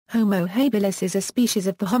Homo habilis is a species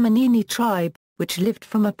of the Hominini tribe, which lived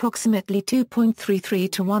from approximately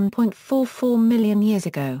 2.33 to 1.44 million years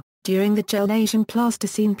ago, during the Gelasian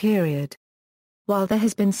Pleistocene period. While there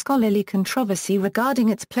has been scholarly controversy regarding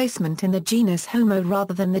its placement in the genus Homo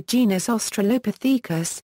rather than the genus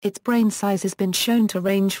Australopithecus, its brain size has been shown to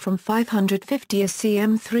range from 550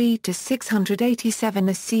 cm3 to 687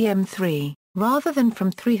 cm3, rather than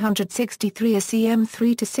from 363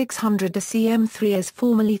 cm3 to 600 cm3 as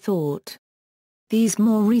formerly thought. These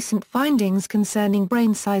more recent findings concerning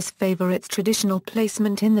brain size favor its traditional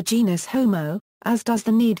placement in the genus Homo, as does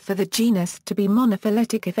the need for the genus to be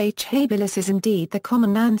monophyletic if H. habilis is indeed the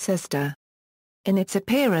common ancestor. In its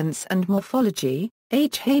appearance and morphology,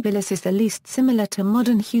 H. habilis is the least similar to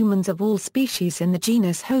modern humans of all species in the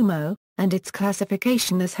genus Homo, and its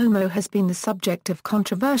classification as Homo has been the subject of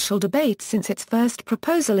controversial debate since its first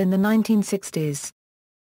proposal in the 1960s.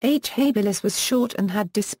 H. habilis was short and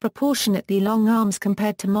had disproportionately long arms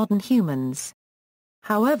compared to modern humans.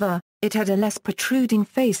 However, it had a less protruding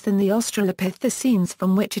face than the Australopithecines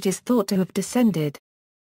from which it is thought to have descended.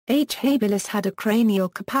 H. habilis had a cranial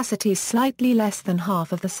capacity slightly less than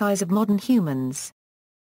half of the size of modern humans.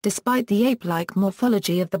 Despite the ape-like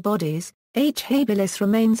morphology of the bodies, H. habilis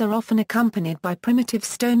remains are often accompanied by primitive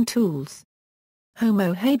stone tools.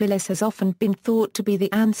 Homo habilis has often been thought to be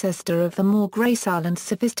the ancestor of the more gracile and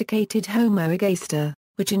sophisticated Homo ergaster,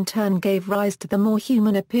 which in turn gave rise to the more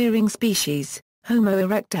human-appearing species, Homo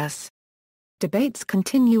erectus. Debates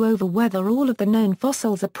continue over whether all of the known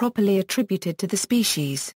fossils are properly attributed to the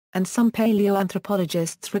species, and some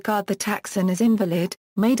paleoanthropologists regard the taxon as invalid,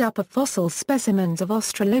 made up of fossil specimens of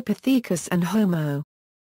Australopithecus and Homo.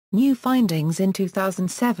 New findings in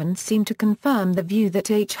 2007 seem to confirm the view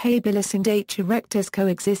that H. habilis and H. erectus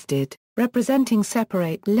coexisted, representing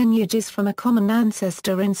separate lineages from a common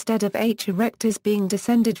ancestor instead of H. erectus being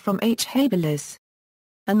descended from H. habilis.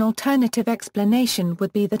 An alternative explanation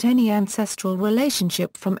would be that any ancestral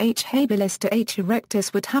relationship from H. habilis to H.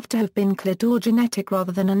 erectus would have to have been cladogenetic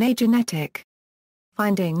rather than agenetic.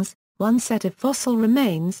 Findings: one set of fossil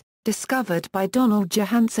remains, discovered by Donald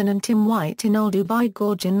Johanson and Tim White in Olduvai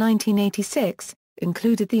Gorge in 1986,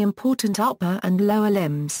 included the important upper and lower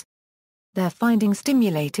limbs. Their findings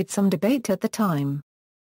stimulated some debate at the time.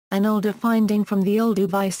 An older finding from the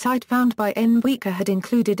Olduvai site found by N. Weaker had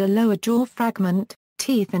included a lower jaw fragment,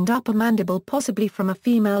 teeth and upper mandible possibly from a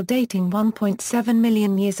female dating 1.7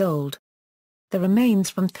 million years old. The remains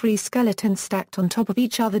from three skeletons stacked on top of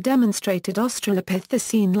each other demonstrated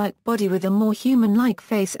Australopithecine-like body with a more human-like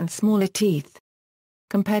face and smaller teeth.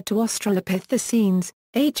 Compared to Australopithecines,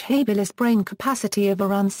 H. habilis' brain capacity of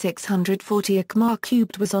around 640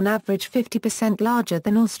 km³ was on average 50% larger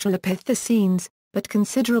than Australopithecines, but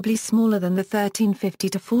considerably smaller than the 1350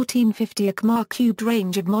 to 1450 km³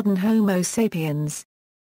 range of modern Homo sapiens.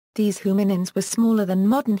 These hominins were smaller than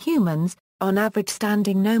modern humans, on average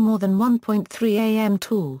standing no more than 1.3 am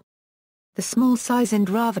tall. The small size and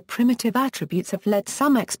rather primitive attributes have led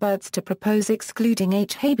some experts to propose excluding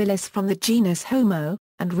H. habilis from the genus Homo,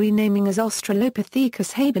 and renaming as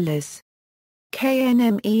Australopithecus habilis.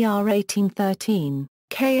 KNMER 1813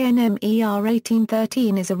 KNMER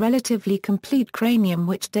 1813 is a relatively complete cranium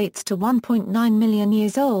which dates to 1.9 million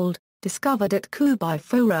years old, discovered at Kubai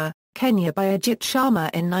Fora, Kenya by Ajit Sharma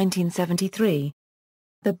in 1973.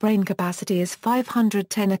 The brain capacity is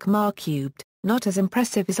 510 km³, not as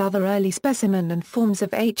impressive as other early specimen and forms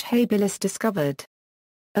of H. habilis discovered.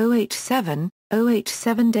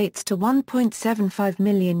 OH7 dates to 1.75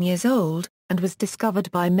 million years old, and was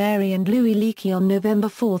discovered by Mary and Louis Leakey on November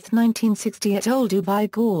 4, 1960 at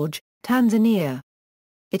Olduvai Gorge, Tanzania.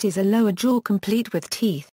 It is a lower jaw complete with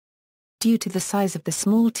teeth. Due to the size of the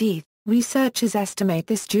small teeth, researchers estimate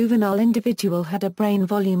this juvenile individual had a brain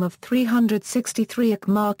volume of 363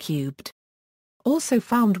 km³. Also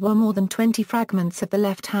found were more than 20 fragments of the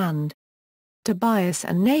left hand. Tobias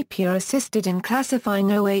and Napier assisted in classifying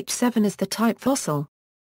OH7 as the type fossil.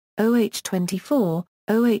 OH24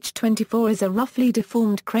 is a roughly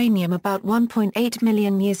deformed cranium about 1.8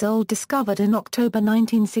 million years old discovered in October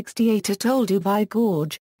 1968 at Olduvai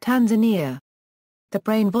Gorge, Tanzania. The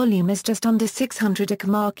brain volume is just under 600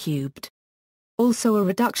 km³. Also a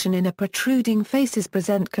reduction in a protruding face is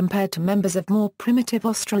present compared to members of more primitive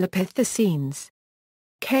Australopithecines.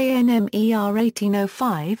 KNMER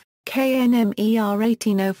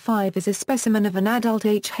 1805 is a specimen of an adult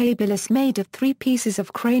H. habilis made of three pieces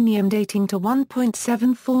of cranium dating to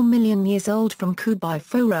 1.74 million years old from Kubai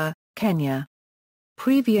Fora, Kenya.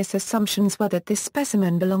 Previous assumptions were that this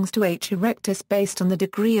specimen belongs to H. erectus based on the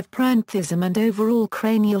degree of pranthism and overall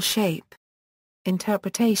cranial shape.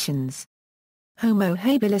 Interpretations: Homo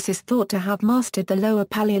habilis is thought to have mastered the lower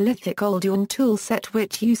Paleolithic Olduvai tool set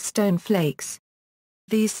which used stone flakes.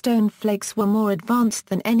 These stone flakes were more advanced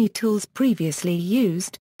than any tools previously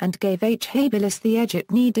used, and gave H. habilis the edge it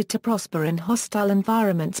needed to prosper in hostile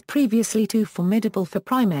environments previously too formidable for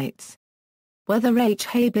primates. Whether H.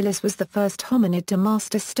 habilis was the first hominid to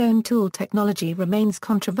master stone tool technology remains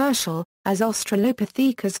controversial, as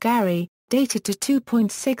Australopithecus gary, dated to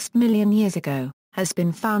 2.6 million years ago, has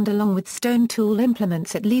been found along with stone tool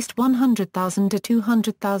implements at least 100,000 to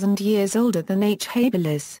 200,000 years older than H.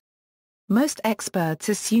 habilis. Most experts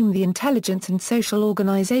assume the intelligence and social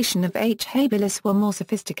organization of H. habilis were more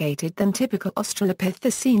sophisticated than typical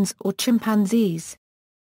Australopithecines or chimpanzees.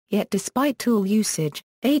 Yet despite tool usage,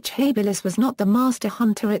 H. habilis was not the master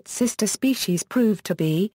hunter its sister species proved to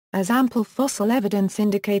be, as ample fossil evidence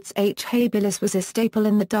indicates. H. habilis was a staple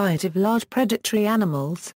in the diet of large predatory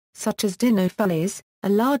animals, such as dinophiles, a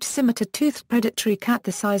large scimitar-toothed predatory cat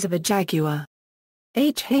the size of a jaguar.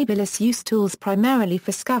 H. habilis used tools primarily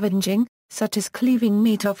for scavenging, such as cleaving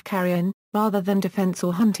meat off carrion, rather than defense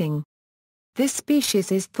or hunting. This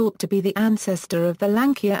species is thought to be the ancestor of the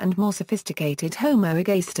lankier and more sophisticated Homo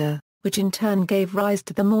ergaster, which in turn gave rise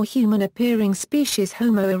to the more human-appearing species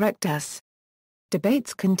Homo erectus.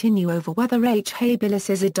 Debates continue over whether H. habilis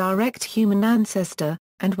is a direct human ancestor,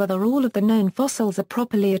 and whether all of the known fossils are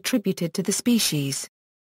properly attributed to the species.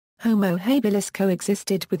 Homo habilis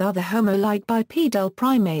coexisted with other Homo-like bipedal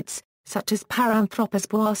primates, such as Paranthropus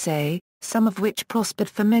boisei, some of which prospered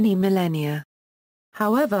for many millennia.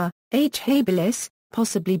 However, H. habilis,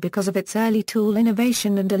 possibly because of its early tool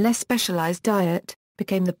innovation and a less specialized diet,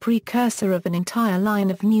 became the precursor of an entire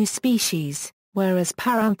line of new species, whereas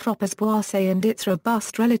Paranthropus boisei and its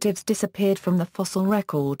robust relatives disappeared from the fossil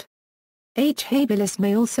record. H. habilis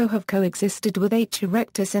may also have coexisted with H.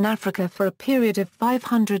 erectus in Africa for a period of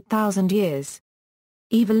 500,000 years.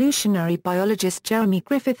 Evolutionary biologist Jeremy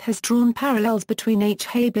Griffith has drawn parallels between H.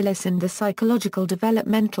 habilis and the psychological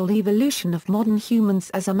developmental evolution of modern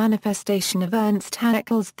humans as a manifestation of Ernst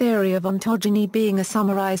Haeckel's theory of ontogeny being a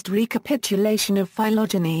summarized recapitulation of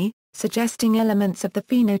phylogeny, suggesting elements of the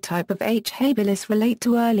phenotype of H. habilis relate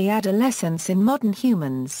to early adolescence in modern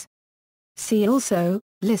humans. See also,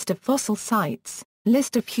 List of fossil sites,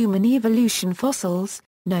 List of human evolution fossils,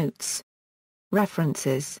 Notes.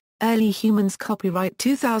 References. Early Humans Copyright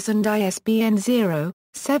 2000 ISBN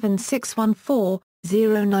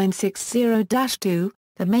 0-7614-0960-2,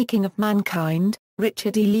 The Making of Mankind,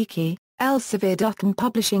 Richard E. Leakey, Elsevier Dutton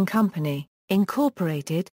Publishing Company,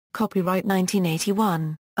 Incorporated, Copyright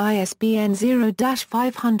 1981, ISBN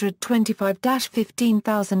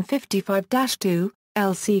 0-525-15055-2,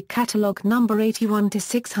 LC Catalog Number 81 to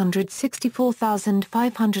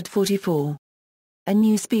 664544. A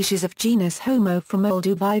new species of genus Homo from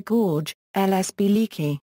Olduvai Gorge, LSB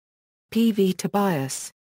Leakey. P. V. Tobias.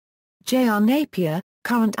 J. R. Napier,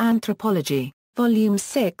 Current Anthropology, Volume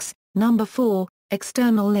 6, Number 4,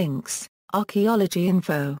 External links, Archaeology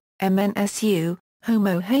Info, MNSU,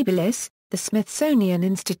 Homo habilis, The Smithsonian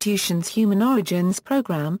Institution's Human Origins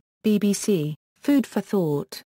Program, BBC, Food for Thought.